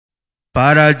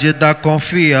Para de dar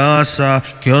confiança,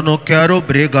 que eu não quero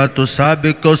briga. Tu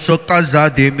sabe que eu sou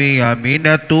casado e minha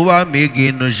mina é tua amiga.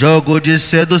 E no jogo de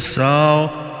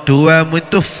sedução tu é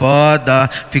muito foda,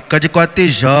 fica de quatro e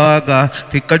joga,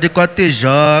 fica de quatro e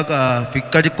joga,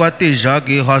 fica de quatro e joga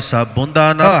e roça a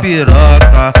bunda na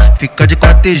piroca. Fica de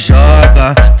quatro e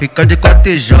joga, fica de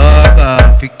quatro e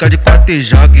joga, fica de quatro e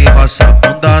joga e roça a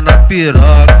bunda na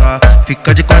piroca.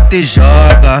 Fica de quatro e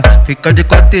joga, fica de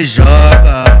quatro e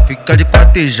joga, fica de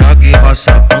quatro e joga e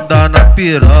roça a bunda na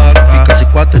piroca. Fica de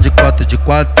quatro, de quatro, de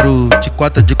quatro, de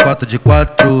quatro, de quatro, de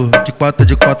quatro, de quatro,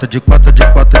 de quatro, de quatro, de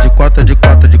quatro, de quatro, de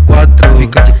quatro, de quatro,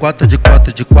 fica de quatro, de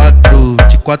quatro, de quatro,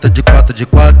 de quatro, de quatro,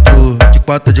 de quatro, de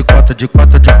quatro, de quatro, de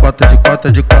quatro, de quatro, de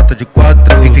quatro, de quatro, de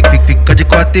quatro. Fica de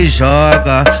quatro e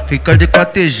joga, fica de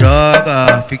quatro e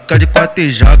joga, fica de quatro e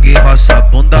joga e roça a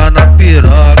bunda na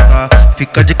piroca.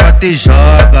 Fica de quatro e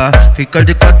joga, fica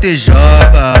de quatro e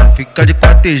joga, fica de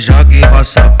quatro e joga e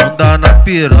roça a bunda na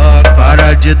piroca.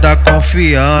 Para de dar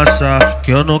confiança,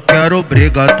 que eu não quero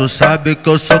briga. Tu sabe que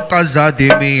eu sou casado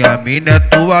e minha mina é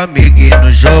tua amiga. E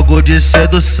no jogo de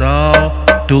sedução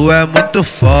tu é muito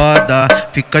foda,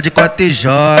 fica de quatro e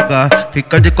joga,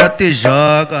 fica de quatro e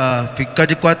joga, fica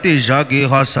de quatro e joga e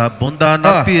roça a bunda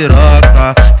na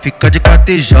piroca. Fica de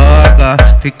quatro e joga,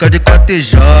 fica de quatro e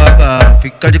joga,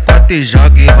 fica de quatro e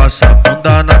joga e roça a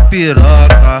bunda na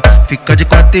piroca. Fica de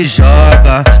quatro e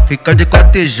joga, fica de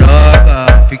quatro e joga,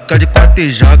 fica de quatro e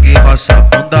joga e roça a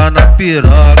bunda na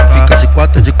piroca. Fica de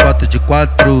quatro, de quatro, de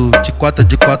quatro, de quatro,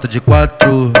 de quatro, de quatro, de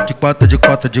quatro, de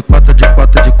quatro, de quatro, de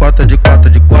quatro, de quatro, de quatro,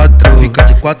 de quatro. Fica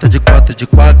de quatro, de quatro, de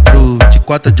quatro, de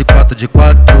quatro, de quatro, de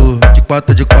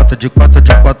quatro, de quatro, de quatro, de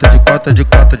quatro, de quatro, de quatro, de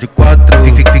quatro, de quatro.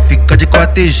 Fica de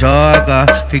quatro e joga,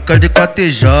 fica de quatro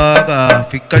e joga,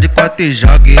 fica de quatro e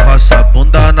joga e roça a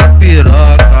bunda na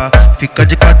piroca. Fica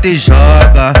de quatro e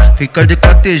joga, fica de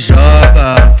quatro e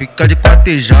joga, fica de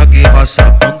quatro e joga e roça a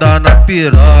bunda na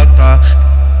piroca.